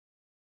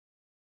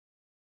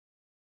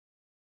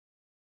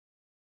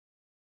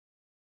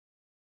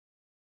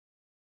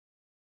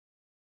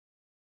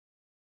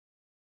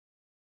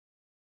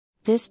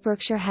This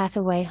Berkshire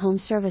Hathaway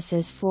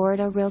HomeServices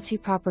Florida Realty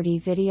property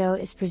video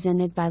is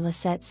presented by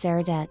Lisette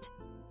Sarradet.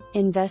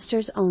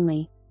 Investors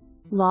only.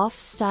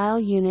 Loft-style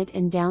unit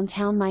in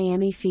downtown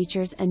Miami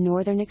features a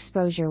northern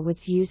exposure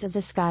with views of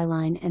the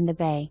skyline and the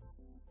bay.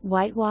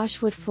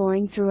 Whitewash wood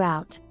flooring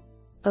throughout.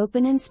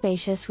 Open and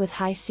spacious with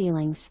high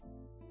ceilings.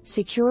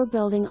 Secure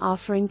building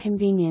offering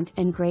convenient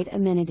and great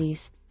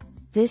amenities.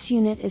 This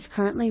unit is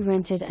currently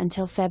rented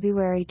until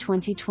February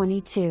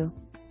 2022.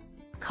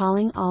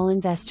 Calling all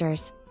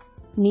investors.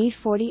 Need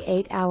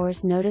 48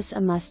 hours notice,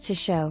 a must to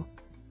show.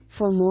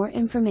 For more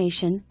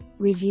information,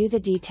 review the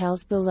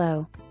details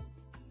below.